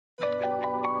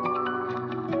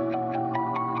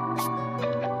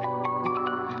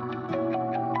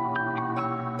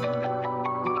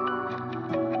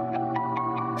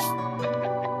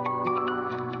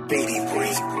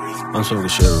I'm smoking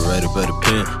shit right up at the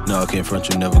pen. No, I can't front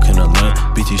you, never can I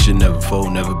learn. BT shit never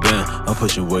fold, never bend. I'm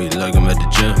pushing weight like I'm at the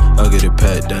gym. I get it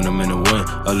packed down, I'm in the wind.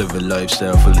 I live a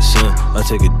lifestyle full of sin. I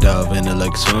take a dive in it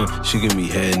like a swim. She give me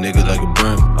head, nigga, like a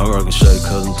brim. I'm rockin' shot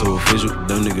cause I'm too official.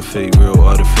 Them niggas fake, real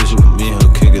artificial. Me and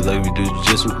her kick it like we do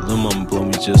jiu-jitsu. Lil' mama blow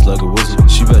me just like a whistle.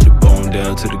 She bout to bone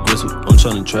down to the gristle. I'm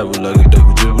tryna travel like a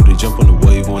double dribble. They jump on the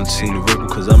wave, wanna see the ripple.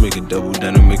 Cause I make it double,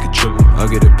 then I make it triple. I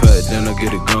get it packed, then I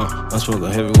get it gone. I'm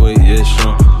smoking heavyweight, yeah,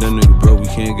 strong. Them niggas broke, we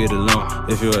can't get along.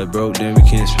 If you're at broke, then we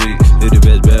can't speak. If the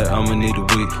best bad, I'ma need a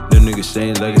week. Them niggas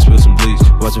stained like it spilled some bleach.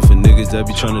 Watching for niggas that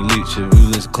be tryna leech. If you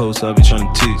listen close, I be tryna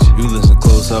teach. If you listen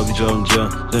close, I be dropping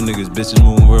jump. Them niggas bitches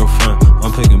moving real fun.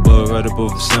 I'm picking bud right up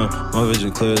over sun. My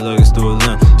vision clear like it's through a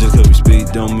line. Just cause we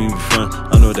speak, don't mean we front.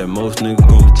 I know that most niggas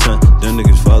gon' pretend. Them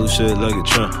niggas follow shit like a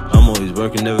trend. I'm always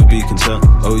working, never be content.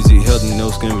 Always eat healthy,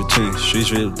 no skin routine.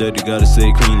 Streets real dirty, gotta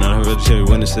stay clean. I hereditary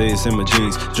when they say it's in my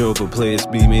genes. Drove a play, it's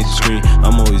B major screen.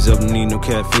 I'm always up, need no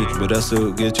caffeine, but I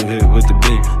still get you hit with the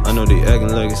beam. I know they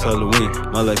acting like it's Halloween.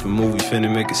 My life a movie,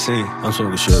 finna make a scene. I'm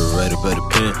smoking shit right up at the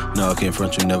pen. No, I can't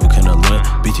front you, never can I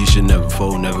learn. BT shit never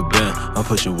fold, never bend. I'm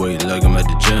pushing weight like I'm at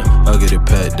the gym. I get it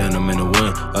packed down, I'm in the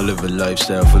wind. I live a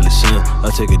lifestyle full of sin. I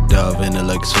take a dive in it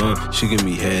like a swim. She give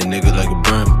me head, nigga, like a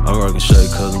brim. I'm rockin' shot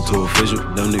cause I'm too official.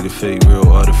 Them niggas fake, real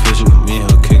artificial. Me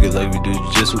and her kick it like we do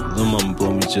jiu-jitsu. Lil' mama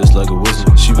blow me just like a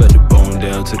whistle. She bout to bone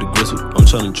down to the gristle. I'm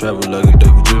tryna travel like a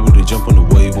double dribble. They jump on the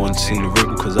wave, wanna see the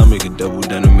ripple. Cause I make it double,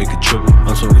 then I make it triple.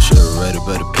 I'm smoking shit right up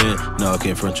at the pen. No, I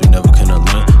can't front you, never can I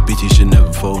learn. BT shit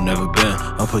never fold, never bend.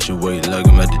 I'm pushing weight like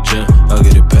I'm at the gym. I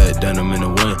get it packed down, I'm in the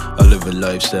wind. I live a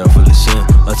lifestyle full of sin.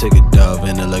 I take a dive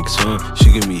in it like a swim.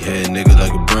 She give me head, nigga,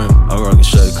 like a brim. I'm rockin'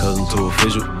 shot cause I'm too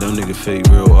official. Them niggas fake,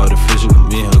 real artificial.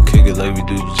 Me and her kick it like we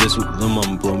do jiu-jitsu. Lil'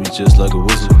 mama blow me just like a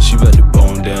whistle. She bout to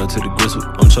bone down to the gristle.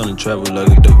 I'm tryna travel like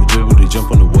a double dribble. They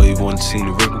jump on the wave, wanna see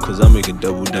the ripple. Cause I make it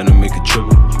double, then I make it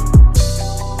triple.